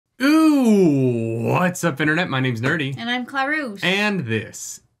What's up, Internet? My name's Nerdy. And I'm Clarouche. And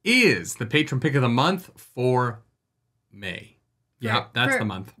this is the Patron Pick of the Month for May. That's the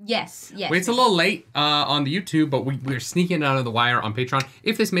month. Yes. Wait, it's a little late on the YouTube, but we're sneaking it out of the wire on Patreon.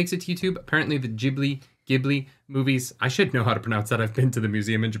 If this makes it to YouTube, apparently the Ghibli movies, I should know how to pronounce that. I've been to the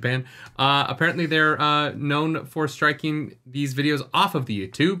museum in Japan. Apparently they're known for striking these videos off of the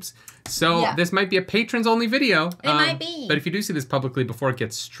YouTubes. So this might be a patrons only video. It might be. But if you do see this publicly before it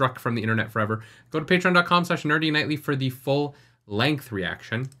gets struck from the internet forever, go to patreon.com/nerdynightly for the full length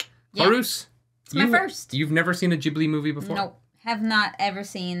reaction. Clarouche, it's my first. You've never seen a Ghibli movie before? Nope. Have not ever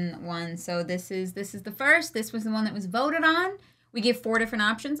seen one. So this is the first. This was the one that was voted on. We gave 4 different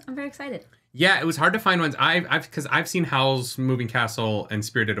options. I'm very excited. Yeah, it was hard to find ones. Because I've seen Howl's Moving Castle and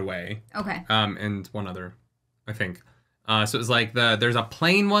Spirited Away. Okay. And one other, I think. So it was like there's a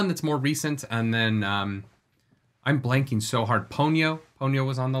plain one that's more recent, and then I'm blanking so hard. Ponyo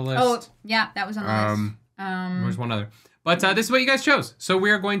was on the list. Oh yeah, that was on the list. There's one other, but this is what you guys chose. So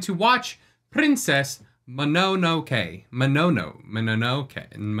we are going to watch Princess Mononoke. Mononoke.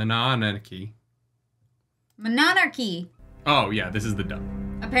 Oh yeah, this is the dub.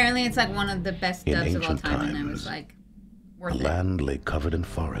 Apparently, it's like one of the best dubs of all time, and I was like, worth it. The land lay covered in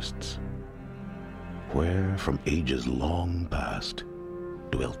forests, where from ages long past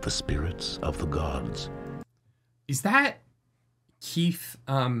dwelt the spirits of the gods. Is that Keith?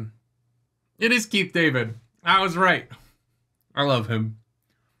 It is Keith David. I was right. I love him.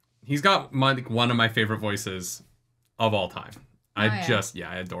 He's got one of my favorite voices of all time. I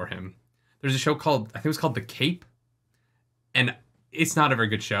adore him. There's a show called, I think it was called The Cape. And it's not a very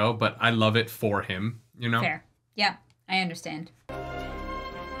good show, but I love it for him, you know? Fair. Yeah, I understand. Is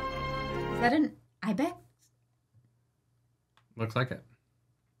that an ibex? Looks like it.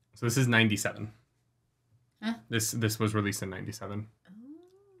 So this is 97. Huh? This was released in 97. Oh.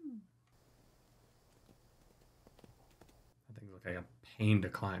 That thing looks like a pain to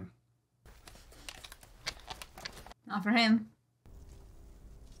climb. Not for him.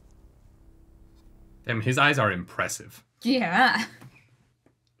 Damn, his eyes are impressive. Yeah.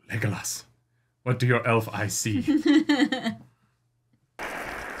 Legolas, what do your elf eyes see?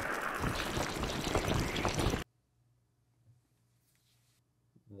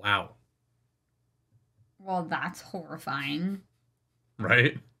 Wow. Well, that's horrifying.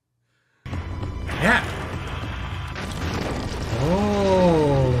 Right? Yeah.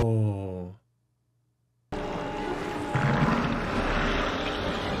 Oh.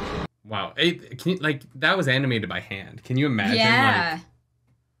 Wow. Can you, that was animated by hand. Can you imagine? Yeah.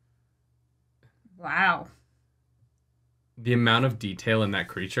 Wow. The amount of detail in that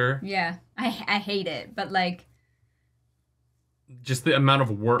creature. Yeah. I hate it, but just the amount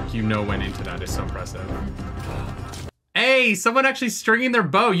of work went into that is so impressive. Hey, someone actually stringing their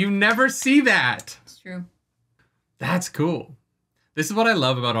bow. You never see that. It's true. That's cool. This is what I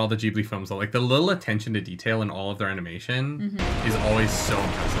love about all the Ghibli films, though. Like, the little attention to detail in all of their animation is always so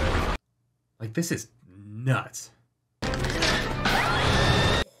impressive. Like, this is nuts.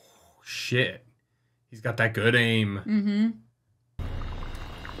 Oh, shit. He's got that good aim.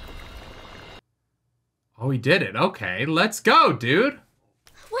 Oh, he did it. Okay, let's go, dude.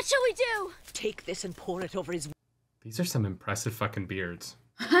 What shall we do? Take this and pour it over his... These are some impressive fucking beards.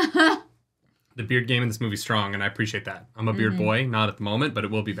 The beard game in this movie's strong, and I appreciate that. I'm a beard boy, not at the moment, but it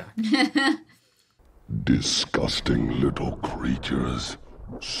will be back. Disgusting little creatures.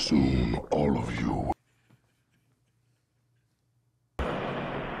 Soon all of you.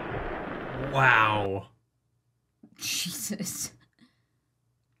 Wow. Jesus.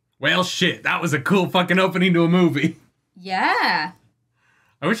 Well, shit, that was a cool fucking opening to a movie. Yeah.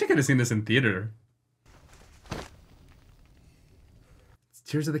 I wish I could have seen this in theater. It's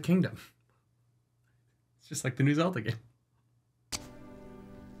Tears of the Kingdom. It's just like the new Zelda game.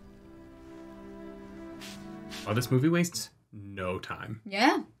 Oh, this movie wastes no time.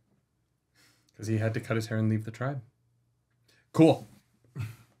 Yeah. Because he had to cut his hair and leave the tribe. Cool.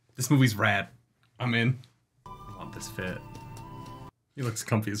 This movie's rad. I'm in. I want this fit. He looks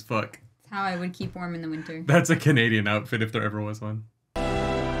comfy as fuck. It's how I would keep warm in the winter. That's a Canadian outfit if there ever was one.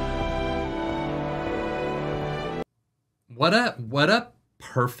 What a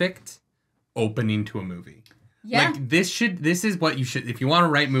perfect opening to a movie. Yeah. Like, this is what you should, if you want to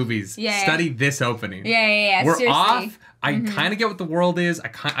write movies, study this opening. Yeah. We're seriously. off. I kind of get what the world is. I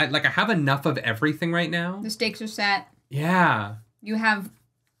have enough of everything right now. The stakes are set. Yeah. You have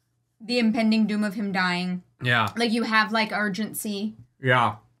the impending doom of him dying. Yeah. Like, you have, urgency.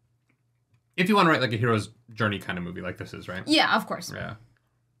 Yeah. If you want to write, a hero's journey kind of movie like this is, right? Yeah, of course. Yeah.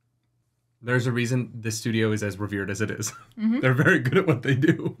 There's a reason this studio is as revered as it is. They're very good at what they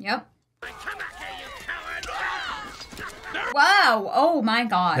do. Yep. Come back here, you Wow. Oh my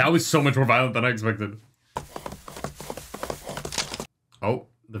god. That was so much more violent than I expected. Oh,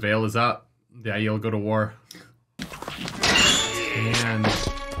 the veil is up. Yeah, you'll go to war. And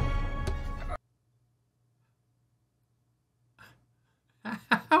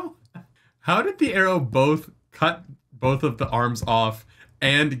how did the arrow both cut both of the arms off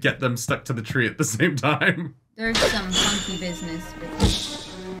and get them stuck to the tree at the same time? There's some funky business with it.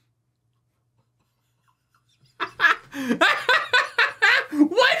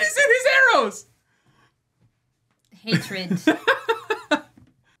 What is in his arrows? Hatred.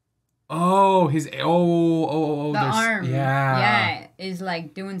 Oh, his The there's- arm. Yeah. Yeah, is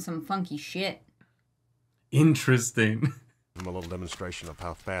like doing some funky shit. Interesting. A little demonstration of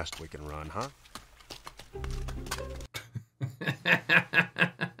how fast we can run, huh?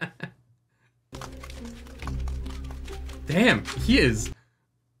 Damn, he is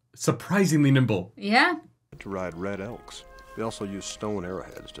surprisingly nimble. Yeah. To ride red elks. They also use stone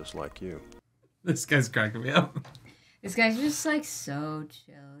arrowheads, just like you. This guy's cracking me up. This guy's just like so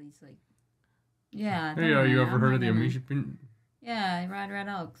chill. He's like, yeah. Hey, don't you worry, ever I'm heard not of the gonna- Amish? Yeah, I ride red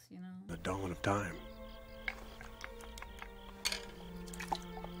elks, you know. The dawn of time.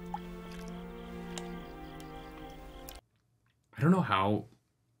 I don't know how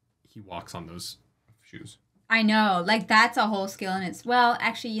he walks on those shoes. I know, like that's a whole skill in its. Well,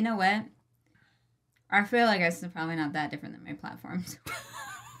 actually, you know what? I feel like it's probably not that different than my platforms.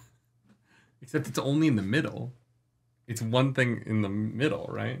 Except it's only in the middle. It's one thing in the middle,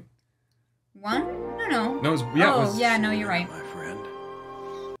 right? One? No. No, it's, yeah, it Oh, was, yeah, no, you're right. My friend.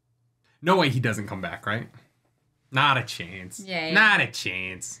 No way he doesn't come back, right? Not a chance. Yeah. Not a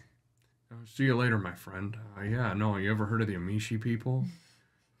chance. I'll see you later, my friend. Yeah, no, you ever heard of the Amishi people?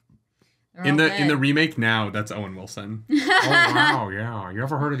 They're In all the dead. remake now, that's Owen Wilson. Oh wow, yeah. You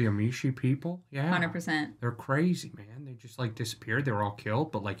ever heard of the Amishi people? Yeah. 100%. They're crazy, man. They just like disappeared. They were all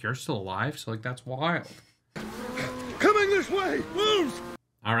killed, but like you're still alive, so like that's wild. Coming this way! Move!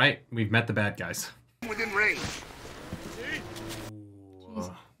 All right, we've met the bad guys. Within range.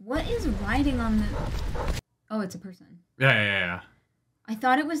 Jeez. What is riding on the... Oh, it's a person. Yeah. I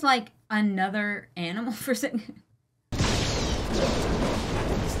thought it was like another animal for a second.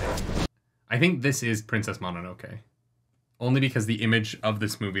 I think this is Princess Mononoke. Only because the image of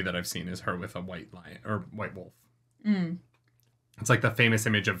this movie that I've seen is her with a white lion or white wolf. Mm. It's like the famous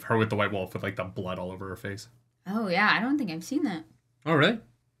image of her with the white wolf with like the blood all over her face. Oh, yeah. I don't think I've seen that. Oh, really?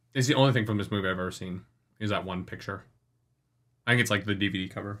 It's the only thing from this movie I've ever seen. Is that one picture. I think it's like the DVD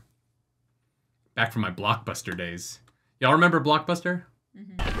cover. Back from my Blockbuster days. Y'all remember Blockbuster?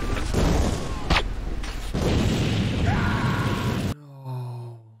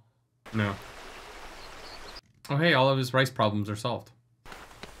 No. Oh, hey, all of his rice problems are solved.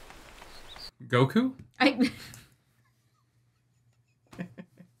 Goku?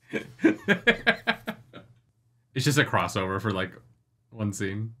 It's just a crossover for like one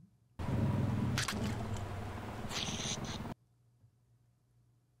scene.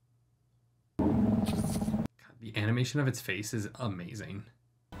 God, the animation of its face is amazing.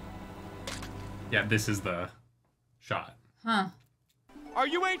 Yeah, this is the shot. Huh. Are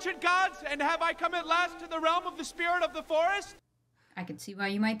you ancient gods, and have I come at last to the realm of the spirit of the forest? I could see why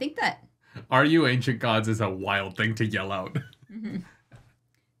you might think that. Are you ancient gods is a wild thing to yell out.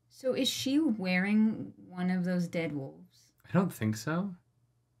 So is she wearing one of those dead wolves? I don't think so.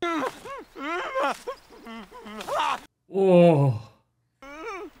 Oh.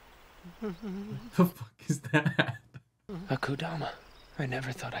 What the fuck is that? A Kodama. I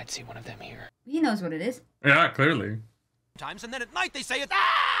never thought I'd see one of them here. He knows what it is. Yeah, clearly. Times, and then at night they say it's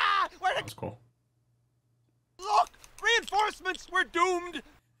ah! Where That was cool. look! Reinforcements! We're doomed!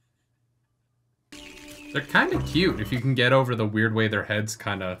 They're kind of cute if you can get over the weird way their heads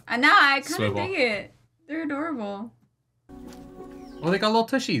kind of... I know, I kind of Swivel. dig it. They're adorable. Oh, they got little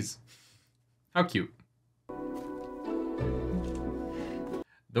tushies. How cute.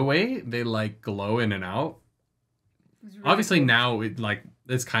 The way they, like, glow in and out. It's really Obviously cool. now,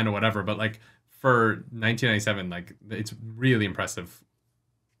 it's kind of whatever, but, like, for 1997, like, it's really impressive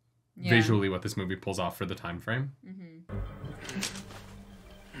Yeah. visually what this movie pulls off for the time frame.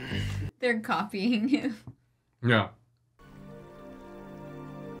 They're copying him. Yeah.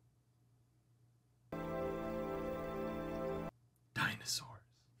 Dinosaurs.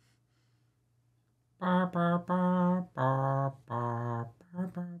 I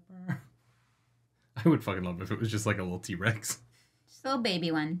would fucking love if it was just like a little T-Rex. Just a little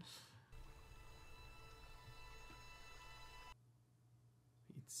baby one.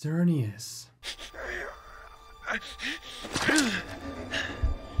 It's Xerneas.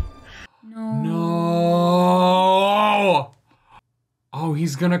 No. No!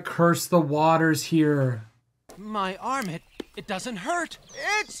 he's gonna curse the waters here. My arm, it doesn't hurt.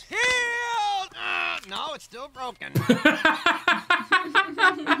 It's healed! No, it's still broken.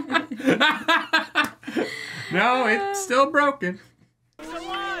 No, it's still broken. He's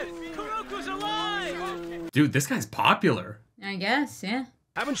alive! Kuroko's alive! Dude, this guy's popular. I guess, yeah.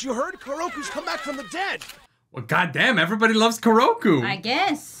 Haven't you heard? Kuroko's come back from the dead. Well, goddamn, everybody loves Kuroko. I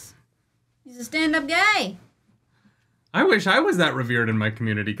guess. He's a stand-up guy. I wish I was that revered in my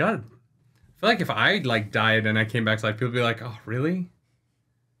community. God. I feel like if I, like, died and I came back to life, people would be like, oh, really?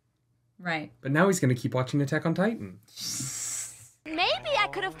 Right. But now he's going to keep watching Attack on Titan. Maybe I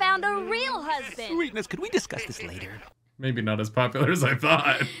could have found a real husband. Sweetness, could we discuss this later? Maybe not as popular as I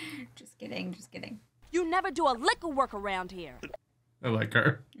thought. Just kidding, just kidding. You never do a lick of work around here. I like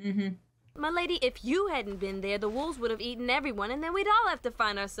her. Mm-hmm. My lady, if you hadn't been there, the wolves would have eaten everyone, and then we'd all have to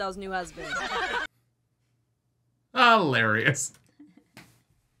find ourselves new husbands. Hilarious.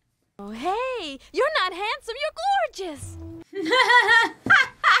 Oh, hey, you're not handsome, you're gorgeous.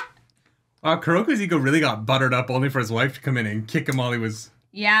 Kuroko's ego really got buttered up only for his wife to come in and kick him while he was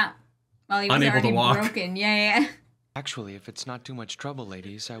Yeah. While he was unable already to walk. broken. Yeah. Actually, if it's not too much trouble,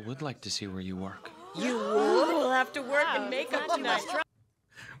 ladies, I would like to see where you work. You would? We'll have to work and make up tonight.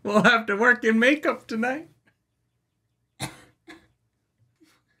 We'll have to work in makeup tonight.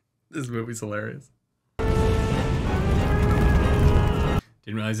 This movie's hilarious.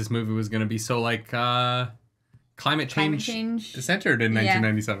 Didn't realize this movie was going to be so, like, climate change centered in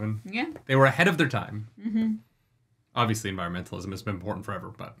 1997. Yeah. They were ahead of their time. Mm-hmm. Obviously, environmentalism has been important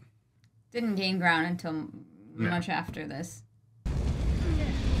forever, but... Didn't gain ground until much after this.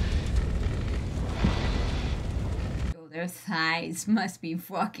 Oh, their thighs must be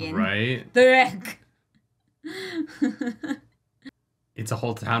fucking right? thick. It's a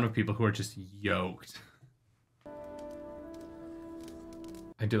whole town of people who are just yoked.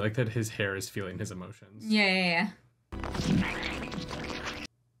 I do like that his hair is feeling his emotions. Yeah.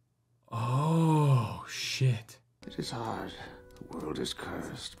 Oh, shit. It is hard. The world is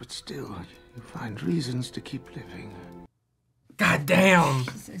cursed, but still, you find reasons to keep living. God damn!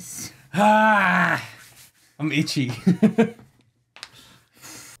 Jesus. Ah! I'm itchy.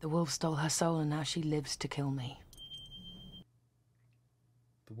 The wolf stole her soul and now she lives to kill me.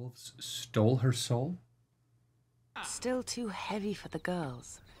 The wolves stole her soul? Still too heavy for the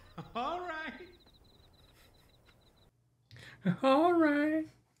girls. All right. All right.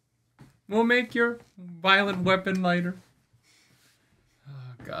 We'll make your violent weapon lighter.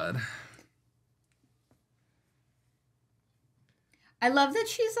 Oh, God. I love that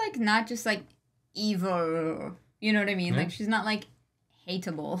she's, like, not just, like, evil. You know what I mean? Yeah. Like, she's not, like,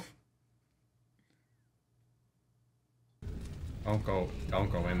 hateable. Don't go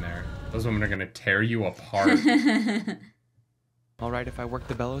in there. Those women are gonna tear you apart. All right if I work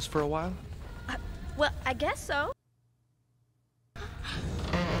the bellows for a while? Well, I guess so.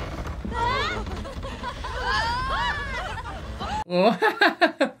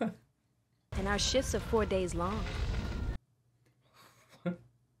 And our shifts are 4 days long.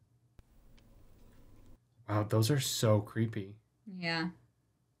 Wow, those are so creepy. Yeah.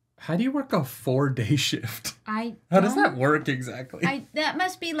 How do you work a 4-day shift? How does that work exactly? That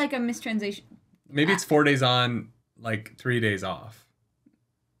must be like a mistranslation. Maybe it's 4 days on, like 3 days off.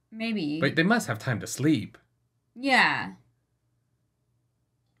 Maybe. But they must have time to sleep. Yeah.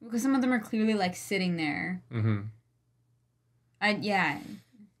 Because some of them are clearly like sitting there. Mm-hmm. Yeah.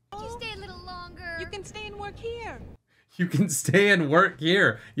 You stay a little longer. You can stay and work here. You can stay and work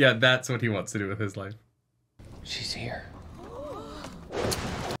here. Yeah, that's what he wants to do with his life. She's here.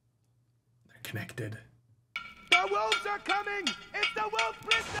 They're connected. The wolves are coming! It's the wolf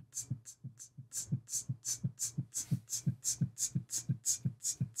princess!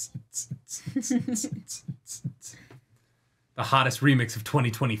 The hottest remix of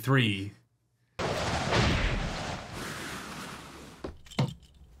 2023.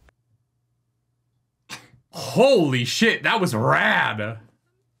 Holy shit, that was rad.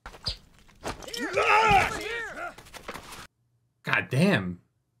 God damn.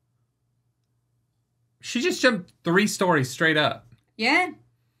 She just jumped 3 stories straight up. Yeah.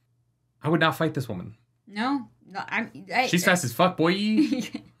 I would not fight this woman. No. She's fast as fuck, boy.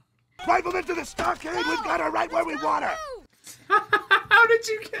 Drive them into the stockade. We've got her right where we want her. How did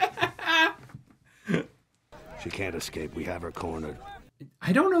you get? She can't escape. We have her cornered.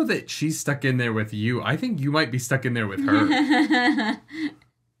 I don't know that she's stuck in there with you. I think you might be stuck in there with her.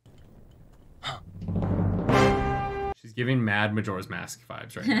 She's giving mad Majora's Mask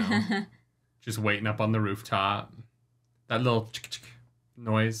vibes right now. Just waiting up on the rooftop. That little chick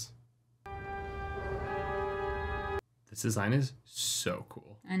noise. This design is so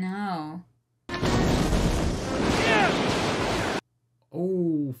cool. I know.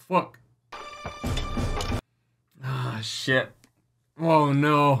 Oh, fuck. Ah, shit. Oh,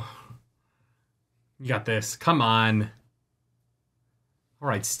 no. You got this. Come on. All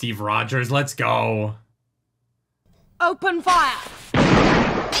right, Steve Rogers, let's go. Open fire!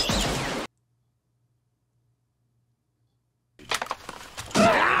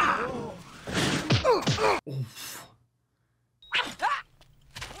 Oof.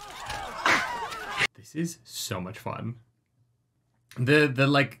 This is so much fun. The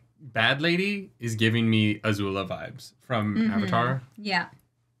like bad lady is giving me Azula vibes from Avatar. Yeah.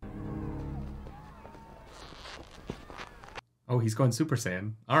 Oh, he's going Super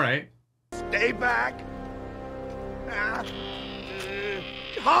Saiyan. All right. Stay back.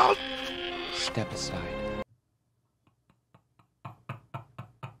 Halt! Step aside.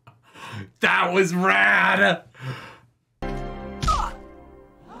 That was rad.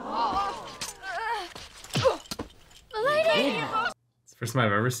 It's the first time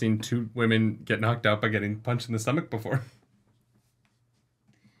I've ever seen two women get knocked out by getting punched in the stomach before.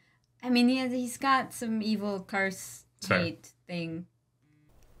 I mean, he's got some evil curse hate thing.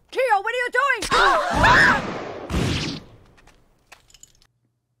 Kyo, what are you doing?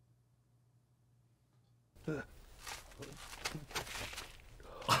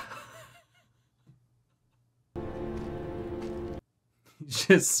 He's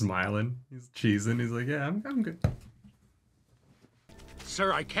just smiling. He's cheesing. He's like, yeah, I'm good.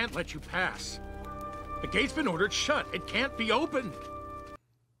 Sir, I can't let you pass. The gate's been ordered shut. It can't be opened.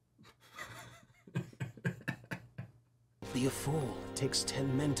 Be a fool. It takes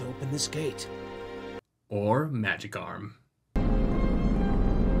 10 men to open this gate. Or magic arm.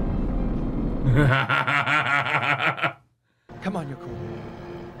 Come on, you're cool.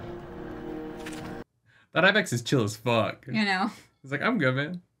 That Ibex is chill as fuck. You know. He's like, I'm good,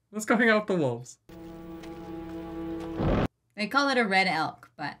 man. Let's go hang out with the wolves. They call it a red elk,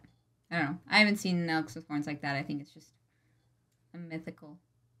 but I don't know. I haven't seen elks with horns like that. I think it's just a mythical.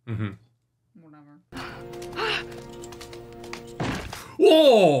 Whatever.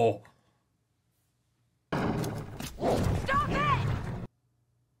 Whoa! Stop it!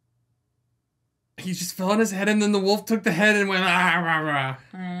 He just fell on his head and then the wolf took the head and went, ah, rah, rah.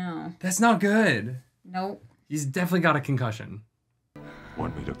 I know. That's not good. Nope. He's definitely got a concussion.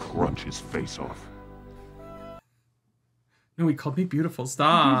 Want me to crunch his face off? No, he called me beautiful.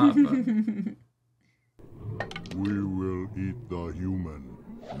 Stop. We will eat the human.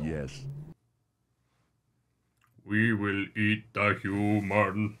 Yes. We will eat the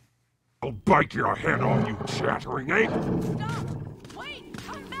human. I'll bite your head off, you chattering ape! Stop! Wait!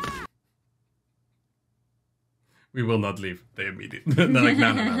 Come back! We will not leave. They immediately. They're like,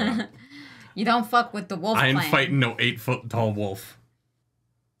 no. You don't fuck with the wolf I ain't clan. fighting no 8-foot tall wolf.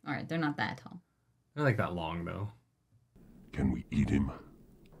 Alright, they're not that tall. They're like that long, though. Can we eat him?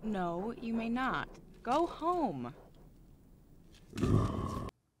 No, you may not. Go home.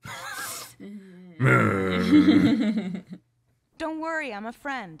 Don't worry, I'm a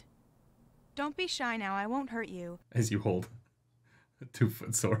friend. Don't be shy now, I won't hurt you. As you hold a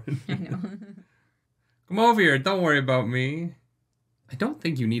 2-foot sword. I know. Come over here. Don't worry about me. I don't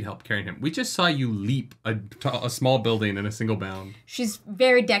think you need help carrying him. We just saw you leap a small building in a single bound. She's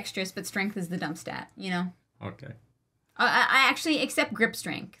very dexterous, but strength is the dump stat, you know? Okay. I actually accept grip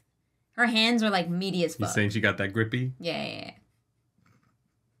strength. Her hands are like meaty as fuck. You saying she got that grippy? Yeah.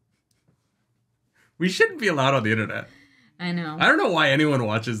 We shouldn't be allowed on the internet. I know. I don't know why anyone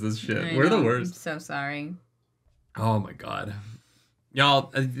watches this shit. We're the worst. I'm so sorry. Oh my god.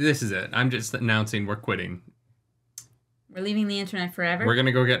 Y'all, this is it. I'm just announcing we're quitting. We're leaving the internet forever. We're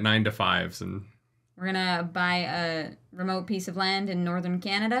gonna go get 9 to 5s and we're gonna buy a remote piece of land in northern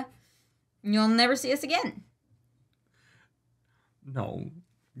Canada. And you'll never see us again. no.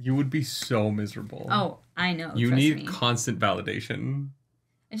 You would be so miserable. Oh, I know. You trust need me. constant validation.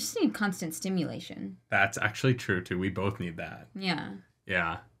 I just need constant stimulation. That's actually true too. We both need that. Yeah.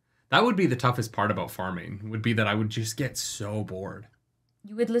 Yeah. That would be the toughest part about farming, would be that I would just get so bored.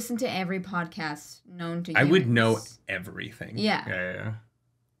 You would listen to every podcast known to you. I would know everything. Yeah. Yeah.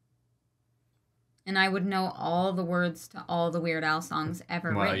 And I would know all the words to all the Weird Al songs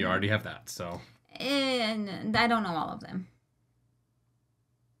ever Well, written. you already have that, so. And I don't know all of them.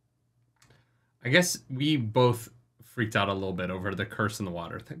 I guess we both freaked out a little bit over the curse in the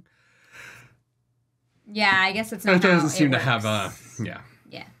water thing. Yeah, I guess it's not It how doesn't seem it to have works. yeah.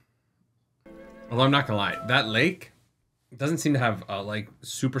 Yeah. Although I'm not gonna lie, that lake doesn't seem to have like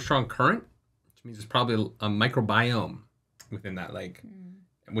super strong current, which means there's probably a microbiome within that lake.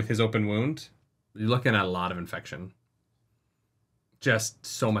 With his open wound, you're looking at a lot of infection. just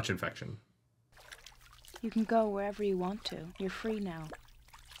so much infection. You can go wherever you want to. You're free now.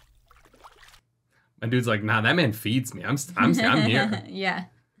 My dude's like, nah, that man feeds me. I'm here. Yeah.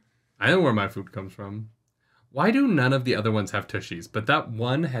 I know where my food comes from. Why do none of the other ones have tushies? But that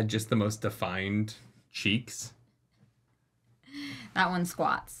one had just the most defined cheeks. That one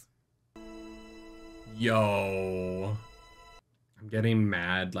squats. Yo. I'm getting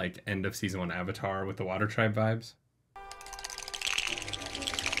mad, like, end of season 1 Avatar with the Water Tribe vibes.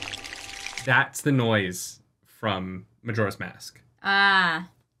 That's the noise from Majora's Mask. Ah.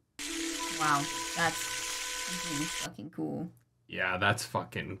 Wow. That's fucking cool. Yeah, that's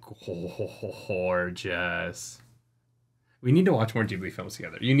fucking gorgeous. We need to watch more Ghibli films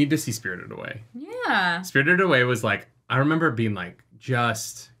together. You need to see Spirited Away. Yeah. Spirited Away was like, I remember being like,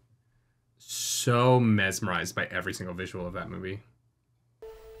 just so mesmerized by every single visual of that movie.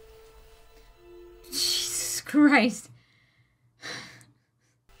 Jesus Christ.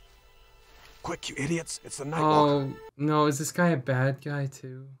 Quick, you idiots. It's the Nightwalker. Oh, no. Is this guy a bad guy,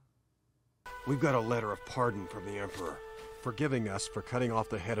 too? We've got a letter of pardon from the Emperor, forgiving us for cutting off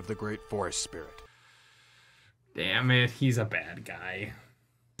the head of the great forest spirit. Damn it. He's a bad guy.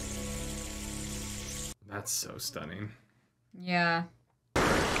 That's so stunning. Yeah.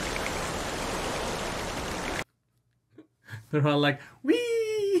 They're all like, wee!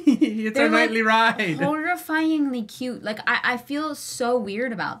 It's our nightly ride. Horrifyingly cute. Like, I feel so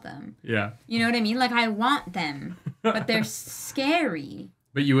weird about them. Yeah. You know what I mean? Like, I want them, but they're scary.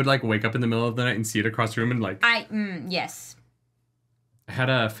 But you would, like, wake up in the middle of the night and see it across the room and, like... Yes. I had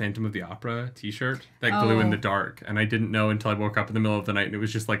a Phantom of the Opera t-shirt that glue in the dark, and I didn't know until I woke up in the middle of the night, and it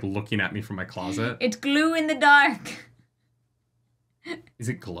was just, like, looking at me from my closet. It's glue in the dark. Is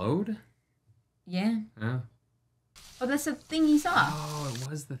it glowed? Yeah. Yeah. Oh, that's the thing he saw. Oh, it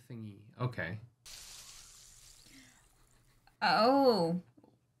was the thingy. Okay. Oh.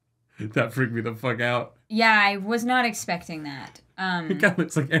 That freaked me the fuck out. Yeah, I was not expecting that. It kind of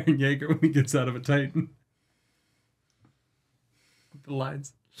looks like Eren Yeager when he gets out of a Titan. The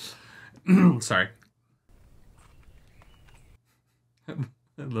lines. Sorry. I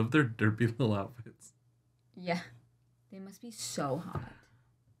love their derpy little outfits. Yeah. They must be so hot.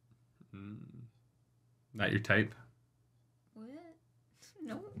 Not your type? What?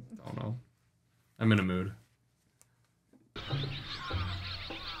 No. Don't know. I'm in a mood.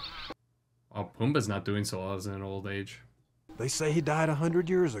 Oh, Pumbaa's not doing so well as in old age. They say he died 100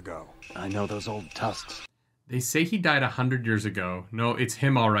 years ago. I know those old tusks. They say he died 100 years ago. No, it's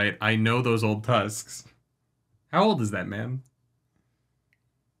him, all right. I know those old tusks. How old is that man?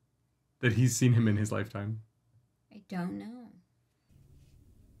 That he's seen him in his lifetime. I don't know.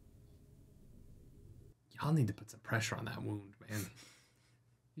 Y'all need to put some pressure on that wound, man.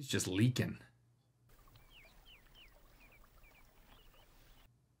 He's just leaking.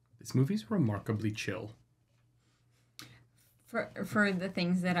 This movie's remarkably chill. For the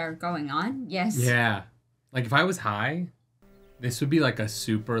things that are going on, yes. Yeah. Like, if I was high, this would be, like, a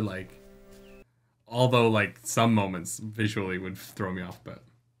super, like... Although, like, some moments visually would throw me off, but...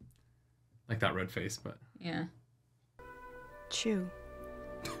 Like that red face, but... Yeah. Chew.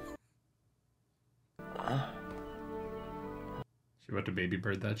 She about to baby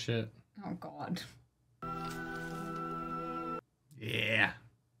bird that shit. Oh, God. Yeah.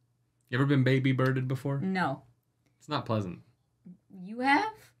 You ever been baby birded before? No. It's not pleasant. You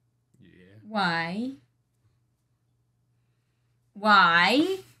have? Yeah. Why?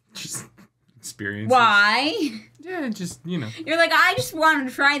 Why? Just experiences. Why? Yeah, just, you know. You're like, I just want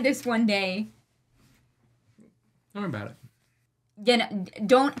to try this one day. Don't worry about it. Yeah, no,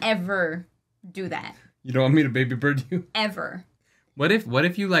 don't ever do that. You don't want me to baby bird you? Ever. What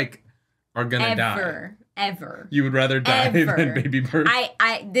if you, like, are gonna die? Ever. You would rather die than baby bird?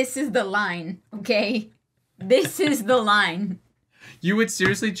 This is the line, okay? This is the line. You would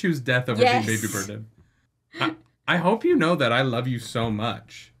seriously choose death over being baby birded. I hope you know that I love you so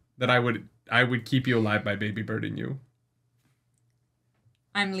much that I would keep you alive by baby birding you.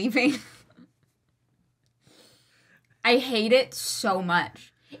 I'm leaving. I hate it so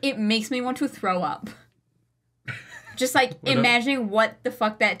much. It makes me want to throw up. Just like imagining what the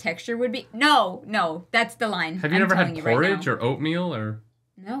fuck that texture would be. No, that's the line. Have you never had porridge or oatmeal or?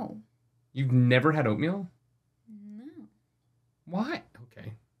 No. You've never had oatmeal? No. Why?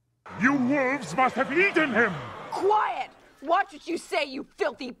 Okay. You wolves must have eaten him! Quiet! Watch what you say, you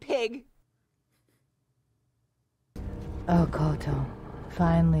filthy pig! Oh, Koto.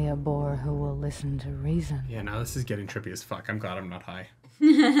 Finally a boar who will listen to reason. Yeah, now this is getting trippy as fuck. I'm glad I'm not high.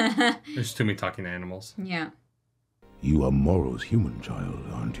 There's too many talking animals. Yeah. You are Moro's human child,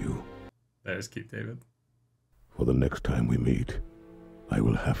 aren't you? There's Keith David. For the next time we meet, I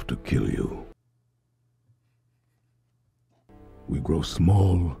will have to kill you. We grow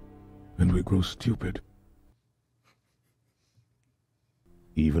small, and we grow stupid.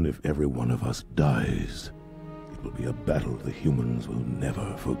 Even if every one of us dies, it will be a battle the humans will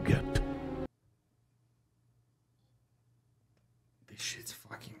never forget. This shit's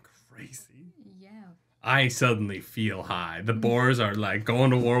fucking crazy. Yeah. I suddenly feel high. The boars are like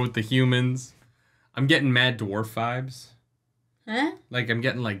going to war with the humans. I'm getting Mad Dwarf vibes. Huh? Like, I'm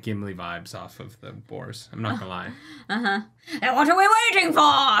getting like Gimli vibes off of the boars. I'm not gonna lie. Uh-huh. And what are we waiting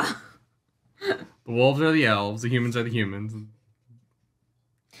for? The wolves are the elves. The humans are the humans.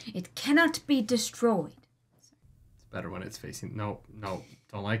 It cannot be destroyed. It's better when it's facing... No,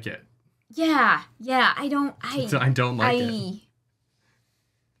 don't like it. Yeah, I don't like it.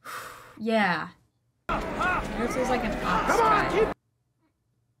 Yeah. Yours is like an ox guy.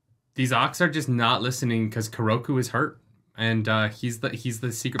 These ox are just not listening because Kuroku is hurt. And he's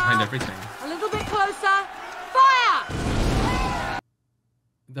the secret behind everything. A little bit closer. Fire!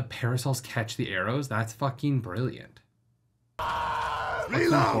 The parasols catch the arrows? That's fucking brilliant.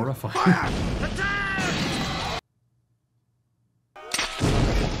 Fucking horrifying.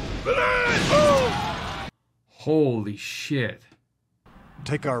 Holy shit.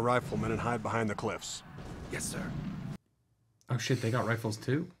 Take our riflemen and hide behind the cliffs. Yes, sir. Oh shit, they got rifles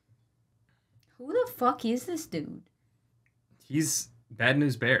too? Who the fuck is this dude? He's Bad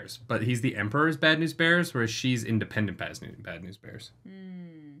News Bears, but he's the Emperor's Bad News Bears, whereas she's independent Bad News Bears.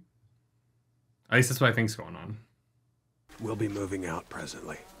 At least that's what I think's going on. We'll be moving out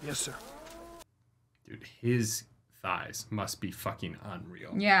presently. Yes, sir. Dude, his thighs must be fucking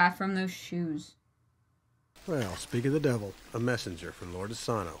unreal. Yeah, from those shoes. Well, speak of the devil, a messenger from Lord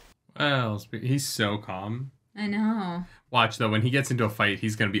Asano. Well, he's so calm. I know. Watch, though, when he gets into a fight,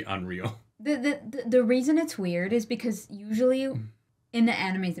 he's going to be unreal. The reason it's weird is because usually in the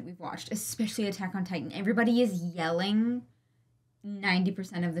animes that we've watched, especially Attack on Titan, everybody is yelling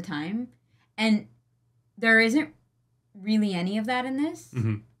 90% of the time. And there isn't really any of that in this.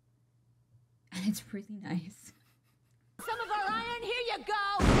 Mm-hmm. And it's really nice. Some of our iron, here you go!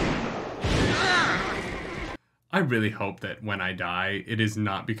 I really hope that when I die, it is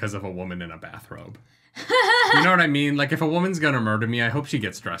not because of a woman in a bathrobe. You know what I mean? Like, if a woman's gonna murder me, I hope she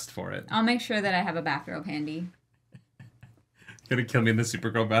gets dressed for it. I'll make sure that I have a bathrobe handy. Gonna kill me in the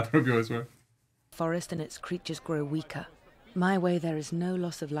Supergirl bathrobe you always wear. Forest and its creatures grow weaker. My way there is no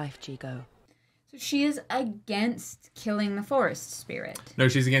loss of life, Jigo. So she is against killing the forest spirit. No,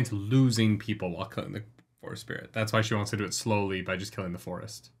 she's against losing people while killing the forest spirit. That's why she wants to do it slowly by just killing the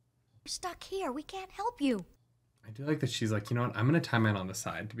forest. We're stuck here. We can't help you. I do like that she's like, you know what? I'm gonna tie mine on the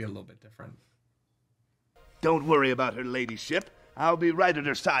side to be a little bit different. Don't worry about her ladyship. I'll be right at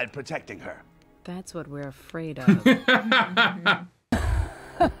her side protecting her. That's what we're afraid of. God,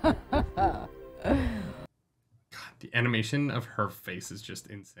 the animation of her face is just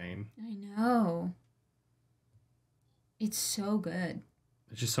insane. I know. It's so good.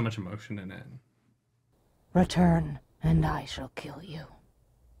 There's just so much emotion in it. Return, and I shall kill you.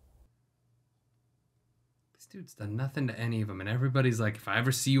 This dude's done nothing to any of them, and everybody's like, if I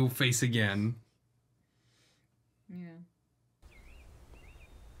ever see your face again... Yeah.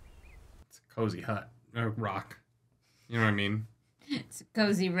 It's a cozy hut. Or rock. You know what I mean? It's a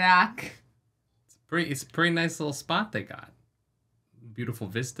cozy rock. It's a pretty nice little spot they got. Beautiful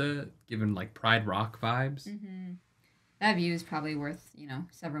vista, giving like Pride Rock vibes. Mm-hmm. That view is probably worth,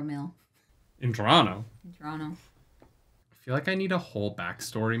 several mil. In Toronto. I feel like I need a whole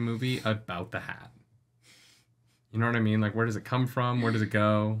backstory movie about the hat. You know what I mean? Like, where does it come from? Where does it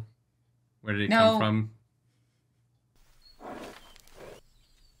go? Where did it come from?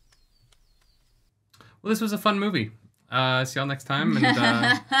 Well, this was a fun movie. See y'all next time. And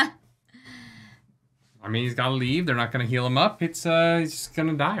I mean, he's got to leave. They're not going to heal him up. He's just going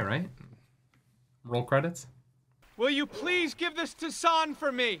to die, right? Roll credits. Will you please give this to San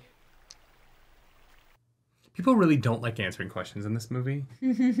for me? People really don't like answering questions in this movie.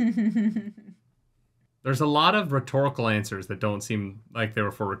 There's a lot of rhetorical answers that don't seem like they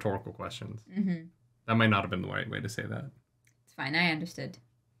were for rhetorical questions. Mm-hmm. That might not have been the right way to say that. It's fine. I understood.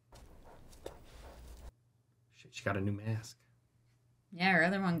 Shit, she got a new mask. Yeah, her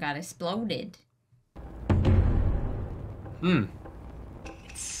other one got exploded. It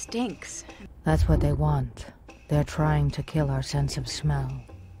stinks. That's what they want. They're trying to kill our sense of smell.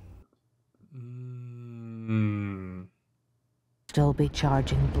 Still be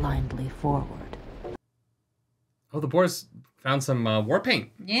charging blindly forward. Oh, the boars found some war paint.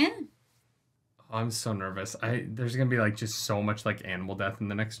 Yeah. Oh, I'm so nervous. There's gonna be like just so much like animal death in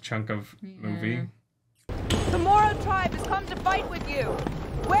the next chunk of movie. The Moro tribe has come to fight with you.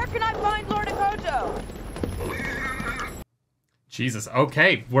 Where can I find Lord Akoto? Jesus,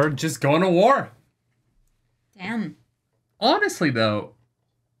 okay, we're just going to war. Damn. Honestly, though,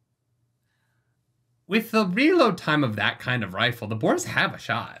 with the reload time of that kind of rifle, the Boers have a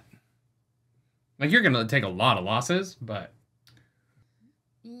shot. Like, you're going to take a lot of losses, but...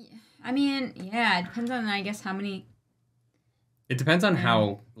 I mean, yeah, it depends on, I guess, how many... It depends on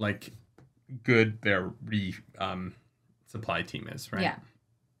how, like, good their supply team is, right? Yeah.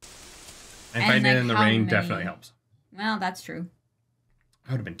 And fighting it in the rain definitely helps. Well, that's true.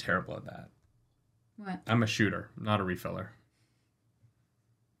 I would have been terrible at that. What? I'm a shooter, not a refiller.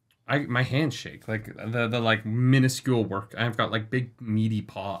 My hands shake. Like, the like, minuscule work. I've got, like, big, meaty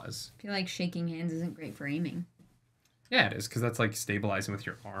paws. I feel like shaking hands isn't great for aiming. Yeah, it is, because that's, like, stabilizing with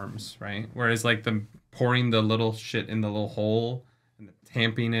your arms, right? Whereas, like, the pouring the little shit in the little hole and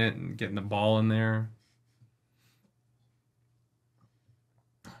tamping it and getting the ball in there.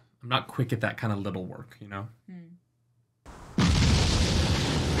 I'm not quick at that kind of little work, you know?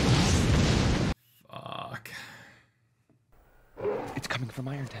 Fuck. It's coming from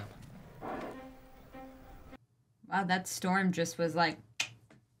Irontown. Wow, that storm just was like...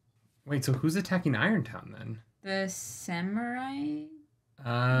 Wait, so who's attacking Irontown, then? The samurai?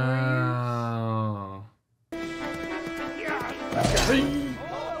 Oh.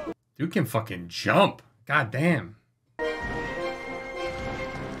 Dude can fucking jump. God damn.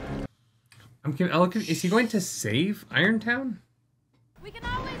 Is he going to save Irontown? We can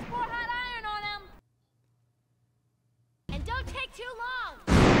always pour hot iron on him. And don't take too long.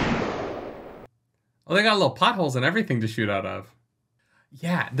 Oh, they got little potholes and everything to shoot out of.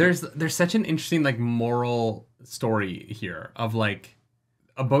 Yeah, there's such an interesting, like, moral story here of, like,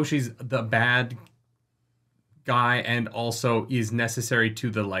 Aboshi's the bad guy and also is necessary to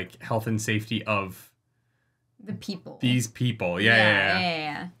the, like, health and safety of the people. These people.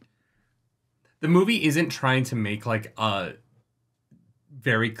 Yeah. The movie isn't trying to make, like, a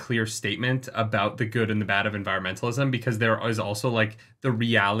very clear statement about the good and the bad of environmentalism, because there is also, like, the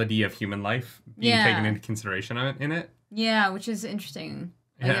reality of human life being taken into consideration in it. Yeah, which is interesting.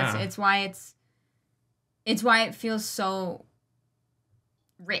 Like, it's why it feels so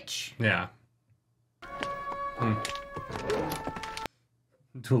rich. Yeah. Do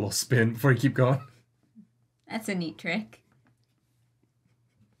a little spin before you keep going. That's a neat trick.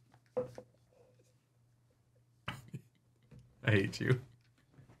 I hate you.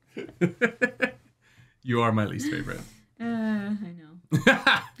 You are my least favorite. I know.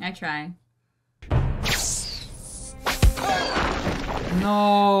 I try.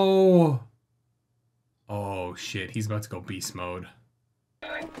 No. Oh, shit. He's about to go beast mode.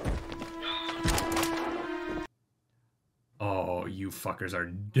 Oh, you fuckers are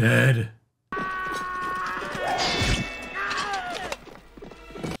dead.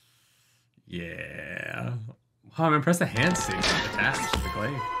 Yeah. Oh, I'm impressed the hand sync attached to the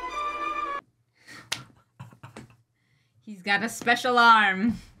glaive. He's got a special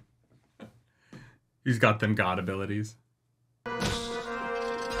arm. He's got them god abilities.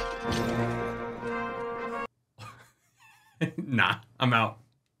 Nah, I'm out.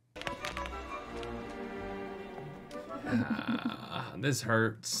 This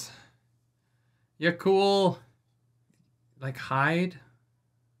hurts. Yeah, cool. Like, hide.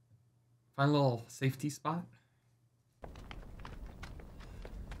 Find a little safety spot.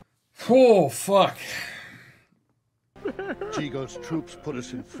 Oh, fuck. Jigo's troops put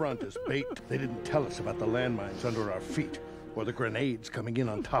us in front as bait. They didn't tell us about the landmines under our feet or the grenades coming in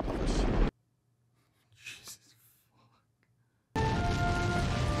on top of us. Jesus fuck.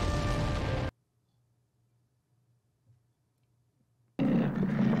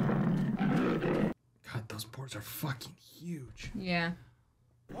 God, those boards are fucking huge. Yeah.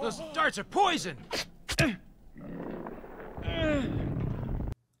 Those darts are poison! Dude,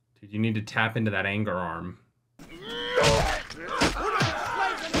 you need to tap into that anger arm.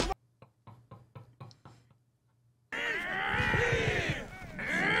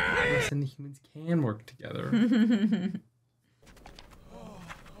 Listen, the humans can work together.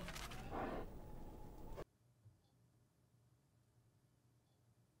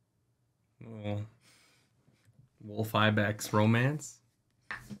 Oh. Wolf Ibex romance?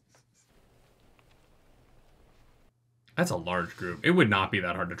 That's a large group. It would not be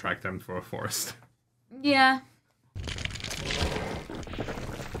that hard to track them through a forest. Yeah.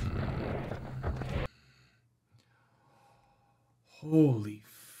 Holy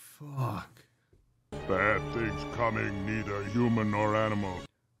fuck. Bad things coming, neither human nor animal.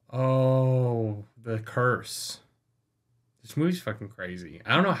 Oh, the curse. This movie's fucking crazy.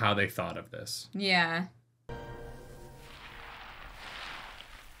 I don't know how they thought of this. Yeah.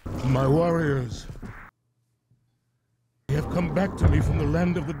 My warriors. They have come back to me from the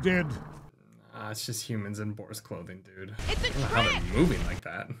land of the dead. It's just humans in Boar's clothing, dude. It's a I don't know how they're moving like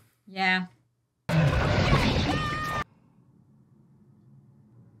that. Yeah.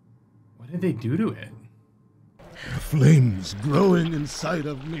 What did they do to it? Flames growing inside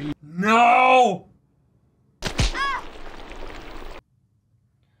of me. No!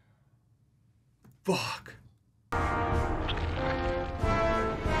 Fuck.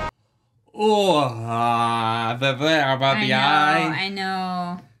 Oh, about the eye. I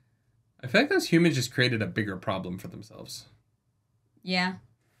know. I feel like those humans just created a bigger problem for themselves. Yeah.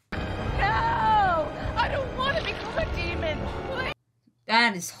 No! I don't want to become a demon! Please.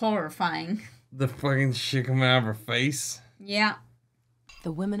 That is horrifying. The fucking shit coming out of her face. Yeah.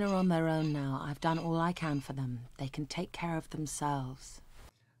 The women are on their own now. I've done all I can for them. They can take care of themselves.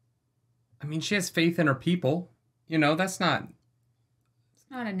 I mean, she has faith in her people. You know, that's not... It's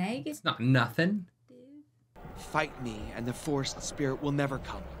not an egg. It's not nothing. Fight me, and the forest spirit will never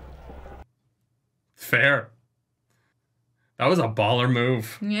come. Fair. That was a baller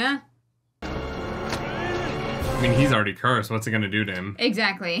move. Yeah. I mean, he's already cursed. What's it gonna do to him?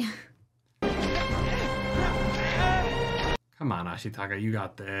 Exactly. Come on, Ashitaka, you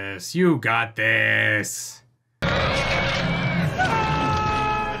got this. You got this.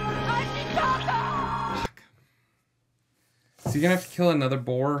 Is he gonna have to kill another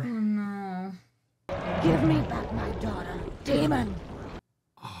boar? Oh no. Give me back my daughter, demon.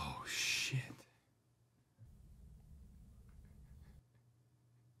 Oh shit.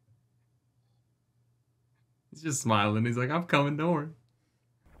 He's just smiling. He's like, I'm coming, don't worry.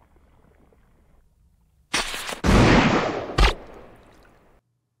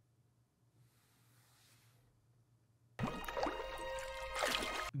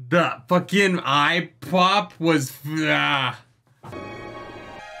 The fucking eye pop was...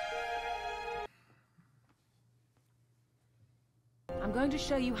 I'm going to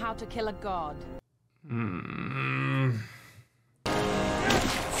show you how to kill a god.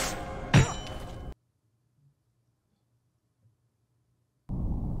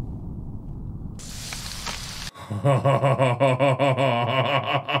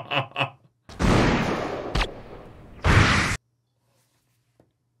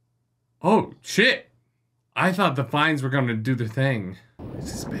 Oh, shit. I thought the vines were going to do their thing.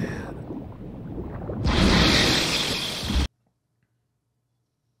 This is bad.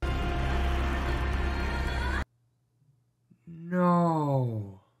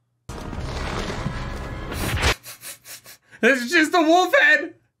 No. It's just a wolf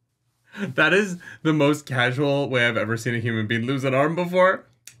head. That is the most casual way I've ever seen a human being lose an arm before.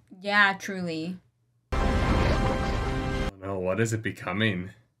 Yeah, truly. Oh no, what is it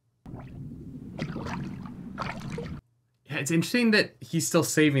becoming? Yeah, it's interesting that he's still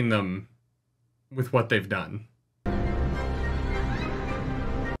saving them with what they've done.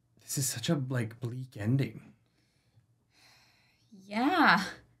 This is such a, like, bleak ending. Yeah.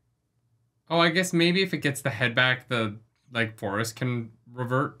 Oh, I guess maybe if it gets the head back, the, like, forest can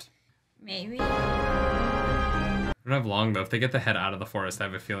revert. Maybe. I don't have long, though. If they get the head out of the forest, I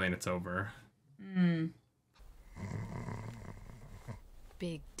have a feeling it's over.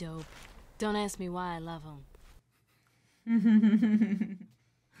 Big dope. Don't ask me why I love him.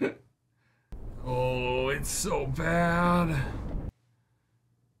 Oh, it's so bad.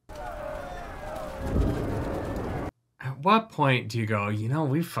 At what point do you go, you know,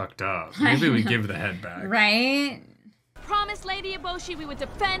 we fucked up. Maybe we give the head back. Right? Promised Lady Eboshi we would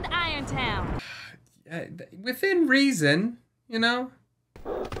defend Irontown. Within reason, you know?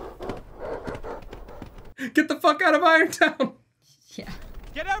 Get the fuck out of Irontown. Yeah.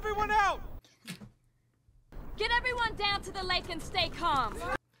 Get everyone out! Get everyone down to the lake and stay calm.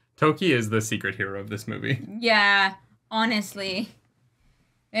 Toki is the secret hero of this movie. Yeah, honestly.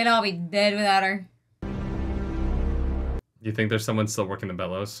 They'd all be dead without her. You think there's someone still working the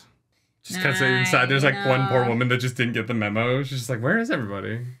bellows? Just because inside there's like one poor woman that just didn't get the memo. She's just like, where is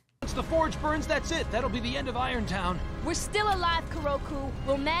everybody? Once the forge burns, that's it. That'll be the end of Irontown. We're still alive, Kuroku.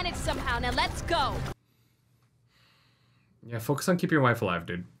 We'll manage somehow. Now let's go. Yeah, focus on keeping your wife alive,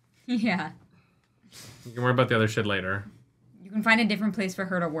 dude. Yeah. You can worry about the other shit later. You can find a different place for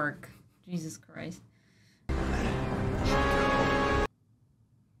her to work. Jesus Christ. I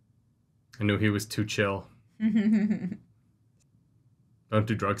knew he was too chill. Don't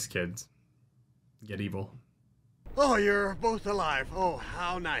do drugs, kids. Get evil. Oh, you're both alive. Oh,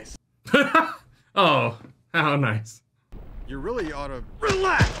 how nice. Oh, how nice. You really ought to...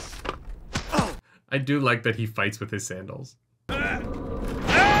 Relax! Oh. I do like that he fights with his sandals.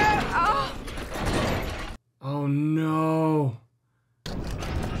 Oh no.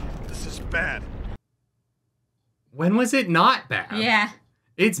 bad. When was it not bad? Yeah.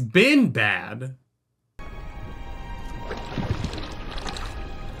 It's been bad.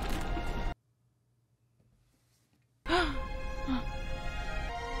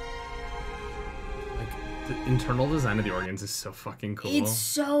 The internal design of the organs is so fucking cool. It's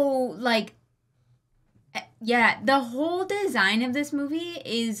so, like, yeah, the whole design of this movie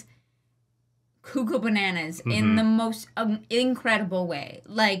is cuckoo bananas in the most incredible way.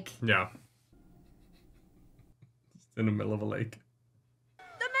 Like, yeah. It's in the middle of a lake.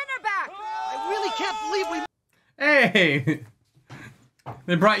 The men are back! I really can't believe we... Hey!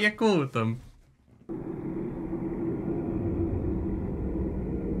 They brought Yakul with them.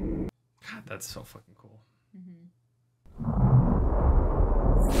 God, that's so fucking cool.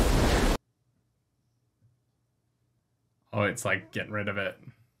 Oh, it's like getting rid of it.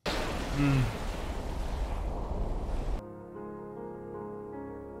 That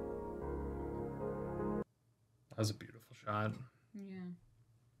was a beautiful shot. Yeah.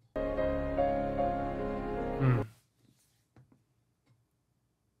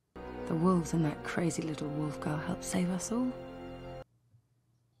 The wolves and that crazy little wolf girl helped save us all.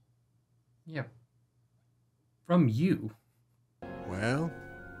 Yep. From you. Well,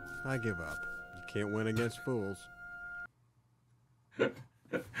 I give up. You can't win against fools.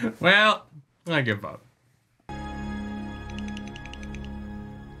 Well, I give up.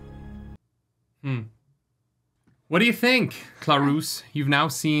 What do you think, Clarus? You've now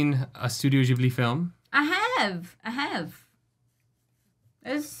seen a Studio Ghibli film. I have.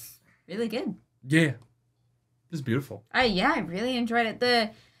 It's really good. Yeah. It's beautiful. Yeah, I really enjoyed it.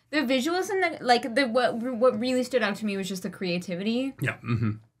 The visuals and what really stood out to me was just the creativity. Yeah.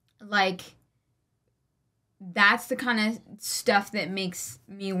 Like, that's the kind of stuff that makes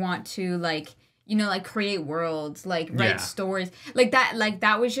me want to, like, you know, like, create worlds, like, write stories. Like,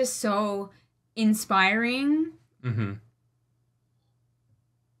 that was just so inspiring.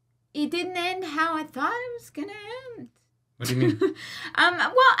 It didn't end how I thought it was gonna end. What do you mean? Well,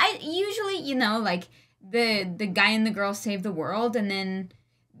 I usually, you know, like, the guy and the girl save the world, and then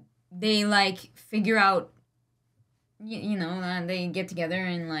they, like, figure out, you know, they get together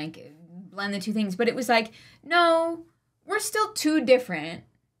and, like, blend the two things. But it was like, no, we're still too different.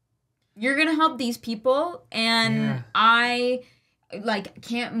 You're gonna help these people, and I, like,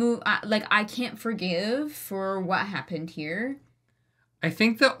 can't move. I can't forgive for what happened here. I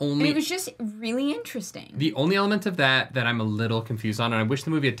think the only... And it was just really interesting. The only element of that I'm a little confused on, and I wish the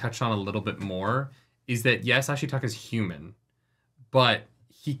movie had touched on a little bit more, is that, yes, Ashitaka's human, but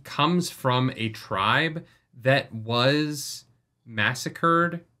he comes from a tribe that was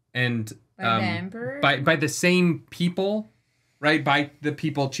massacred and... By the Emperor? By the same people, right? By the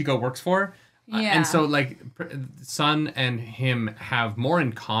people Chico works for. Yeah. And so, like, Sun and him have more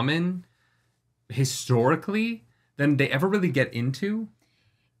in common historically than they ever really get into.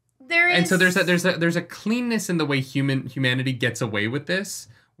 And so there's a cleanness in the way humanity gets away with this,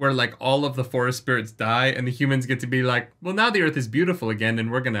 where, like, all of the forest spirits die and the humans get to be like, well, now the earth is beautiful again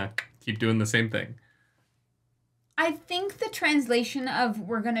and we're gonna keep doing the same thing. I think the translation of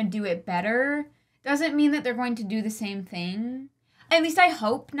 "we're gonna do it better" doesn't mean that they're going to do the same thing. At least I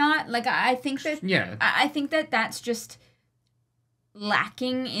hope not. Like, I think that I think that that's just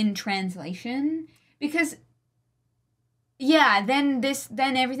lacking in translation, because then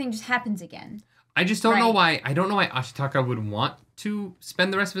everything just happens again. I just don't know why. I don't know why Ashitaka would want to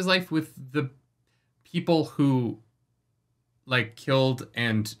spend the rest of his life with the people who, like, killed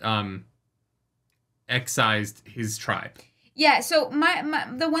and excised his tribe. Yeah, so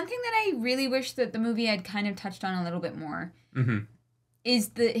the one thing that I really wish that the movie had kind of touched on a little bit more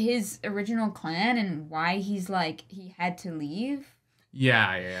is his original clan and why he's, like, he had to leave.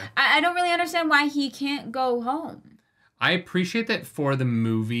 Yeah. I don't really understand why he can't go home. I appreciate that for the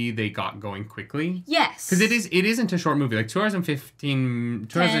movie they got going quickly. Yes. Because it isn't a short movie. Like 2 hours and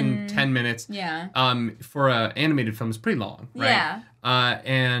 10 minutes. Yeah. For an animated film is pretty long, right? Yeah.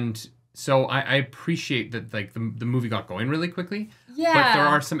 And so I appreciate that, like, the movie got going really quickly. Yeah. But there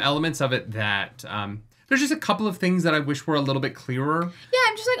are some elements of it that there's just a couple of things that I wish were a little bit clearer. Yeah,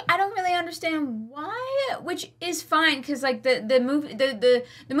 I'm just like, I don't really understand why, which is fine, because, like, the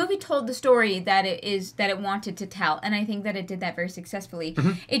movie told the story that it wanted to tell, and I think that it did that very successfully.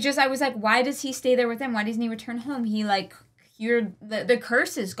 It just, I was like, why does he stay there with them? Why doesn't he return home? He, like, the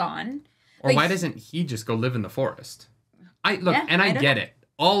curse is gone. Or like, why doesn't he just go live in the forest? I get it.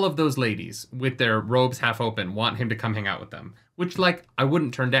 All of those ladies with their robes half open want him to come hang out with them, which, like, I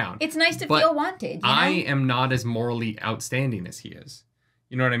wouldn't turn down. It's nice to feel wanted, you know? I am not as morally outstanding as he is.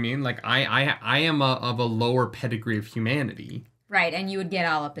 You know what I mean? Like, I am of a lower pedigree of humanity. Right, and you would get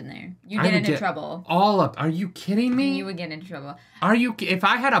all up in there. You'd get into trouble. All up. Are you kidding me? You would get into trouble. If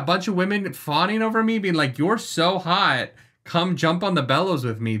I had a bunch of women fawning over me, being like, "You're so hot, come jump on the bellows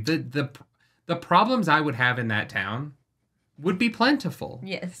with me," the problems I would have in that town would be plentiful.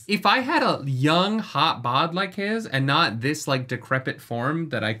 Yes. If I had a young, hot bod like his, and not this like decrepit form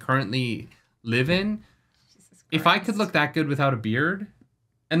that I currently live in, if I could look that good without a beard,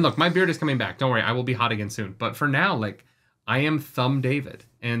 and look, my beard is coming back. Don't worry, I will be hot again soon. But for now, like, I am Thumb David,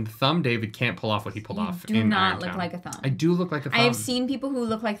 and Thumb David can't pull off what he pulled off in Irontown. You do not look like a thumb. I do look like a thumb. I have seen people who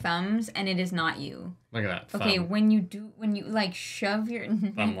look like thumbs, and it is not you. Look at that. Okay, when you like shove your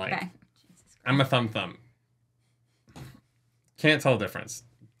thumb like. back. I'm a thumb. Can't tell the difference.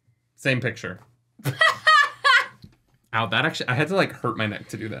 Same picture. Ow, that actually, I had to like hurt my neck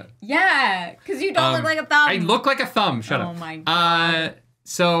to do that. Yeah, because you don't look like a thumb. I look like a thumb. Shut up. Oh my God.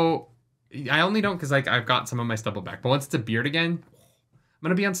 So I only don't because like I've got some of my stubble back, but once it's a beard again, I'm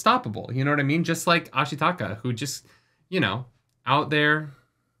gonna be unstoppable. You know what I mean? Just like Ashitaka, who just, out there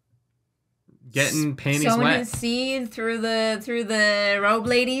getting panties sowing wet. his seed through the robe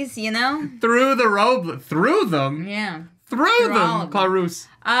ladies, Through the robe, through them. Yeah. Through them, Clarus.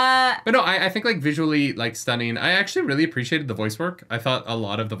 But no, I think like visually like stunning. I actually really appreciated the voice work. I thought a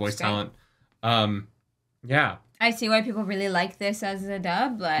lot of the voice talent. Yeah. I see why people really like this as a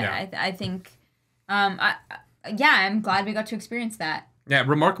dub, but Yeah. I think, I'm glad we got to experience that. Yeah,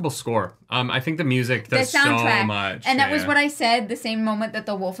 remarkable score. I think the music does the soundtrack, so much. and that was what I said the same moment that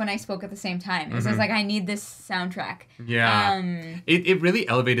the wolf and I spoke at the same time. I was like, I need this soundtrack. Yeah. It really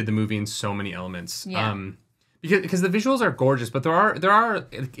elevated the movie in so many elements. Yeah. Because the visuals are gorgeous, but there are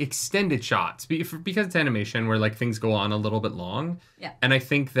extended shots because it's animation where like things go on a little bit long. Yeah. And I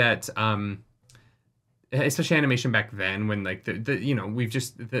think that especially animation back then when like we've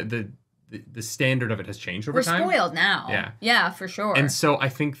just the standard of it has changed over time. We're spoiled now. Yeah. Yeah, for sure. And so I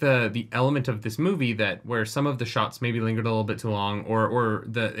think the element of this movie that where some of the shots maybe lingered a little bit too long or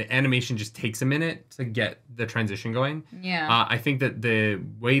the animation just takes a minute to get the transition going. Yeah. I think that the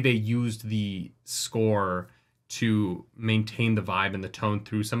way they used the score to maintain the vibe and the tone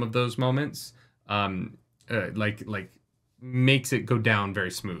through some of those moments, like makes it go down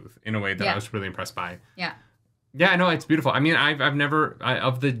very smooth in a way that I was really impressed by. Yeah. Yeah, no, it's beautiful. I mean, I've never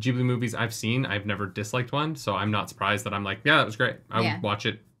of the Ghibli movies I've seen, I've never disliked one, so I'm not surprised that I'm like, yeah, that was great. I would watch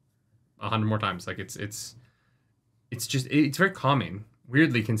it 100 more times. Like it's very calming.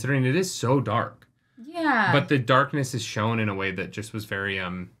 Weirdly, considering it is so dark. Yeah. But the darkness is shown in a way that just was very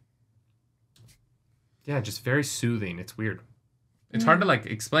just very soothing. It's weird. It's hard to like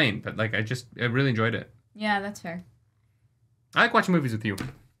explain, but like I really enjoyed it. Yeah, that's fair. I like watching movies with you.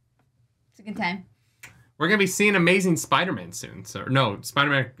 It's a good time. We're gonna be seeing Amazing Spider-Man soon. So no,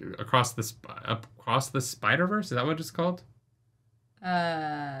 Spider-Man across the Spider-Verse. Is that what it's called?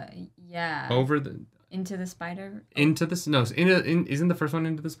 Yeah. Into the Spider. Isn't the first one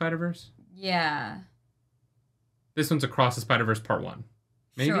Into the Spider-Verse? Yeah. This one's Across the Spider-Verse Part 1.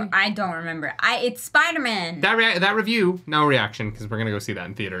 Maybe? Sure, I don't remember. It's Spider-Man. That review, no reaction, because we're going to go see that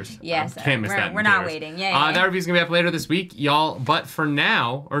in theaters. Yes. Can't miss that. We're not waiting. Yeah. That review's going to be up later this week, y'all. But for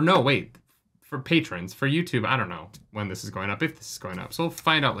now, for patrons, for YouTube, I don't know when this is going up, if this is going up. So we'll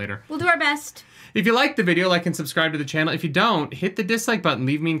find out later. We'll do our best. If you like the video, like and subscribe to the channel. If you don't, hit the dislike button.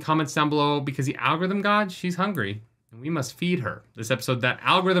 Leave me in comments down below because the algorithm god, she's hungry. And we must feed her. This episode, that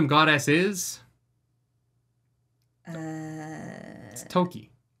algorithm goddess is... It's Toki.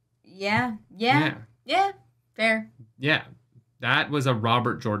 Yeah. Fair. Yeah. That was a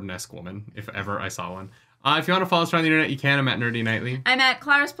Robert Jordan-esque woman, if ever I saw one. If you want to follow us around the internet, you can. I'm at nerdynightly. I'm at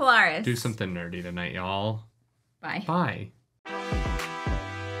Claris Polaris. Do something nerdy tonight, y'all. Bye. Bye.